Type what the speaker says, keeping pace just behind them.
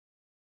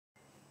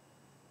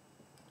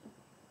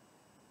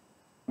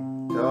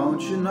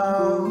Don't you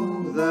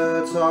know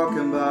they're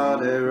talking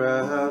about a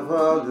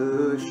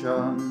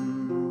revolution?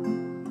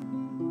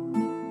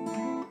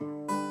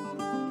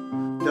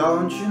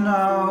 Don't you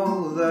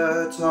know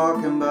they're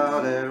talking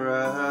about a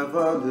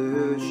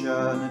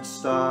revolution? It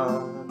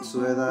starts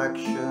with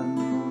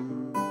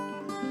action,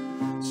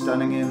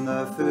 standing in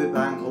the food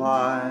bank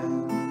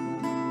lines.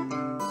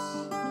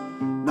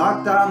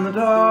 Knock down the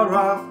door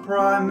of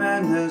Prime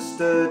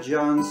Minister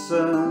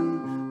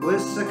Johnson. We're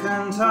sick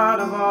and tired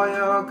of all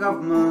your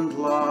government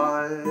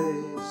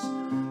lies.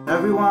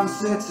 Everyone's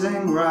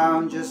sitting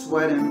round just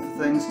waiting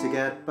for things to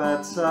get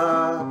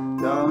better.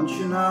 Don't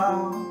you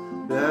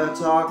know they're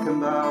talking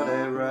about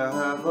a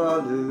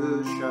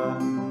revolution?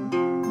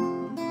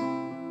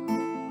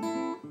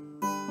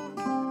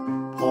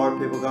 Poor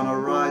people gonna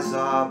rise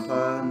up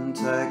and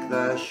take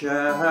their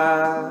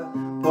share.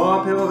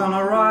 Poor people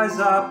gonna rise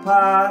up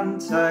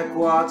and take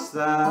what's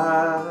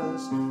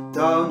theirs.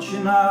 Don't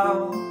you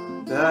know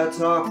they're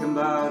talking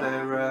about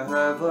a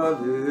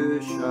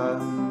revolution?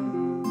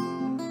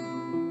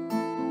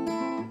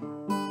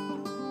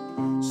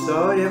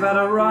 So you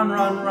better run,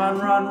 run, run,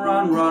 run,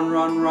 run, run,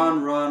 run,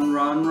 run, run,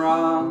 run,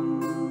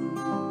 run.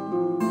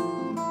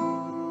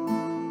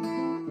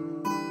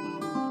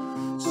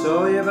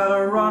 So you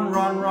better run,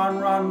 run, run,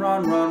 run,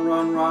 run, run,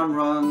 run, run,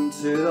 run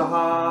to the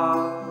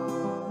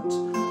heart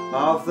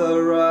of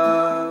the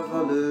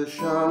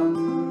revolution.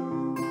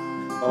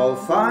 Oh,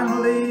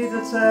 finally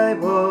the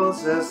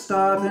tables are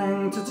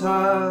starting to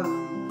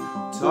turn.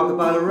 Talk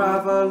about a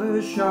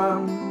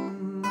revolution.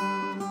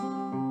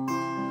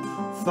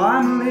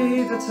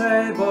 Finally the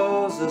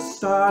tables are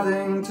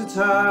starting to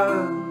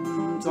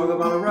turn. Talk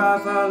about a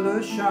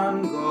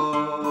revolution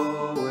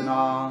going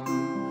on.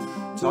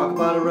 Talk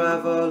about a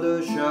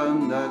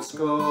revolution that's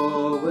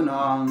going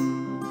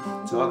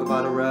on. Talk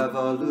about a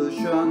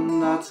revolution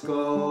that's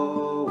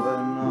going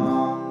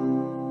on.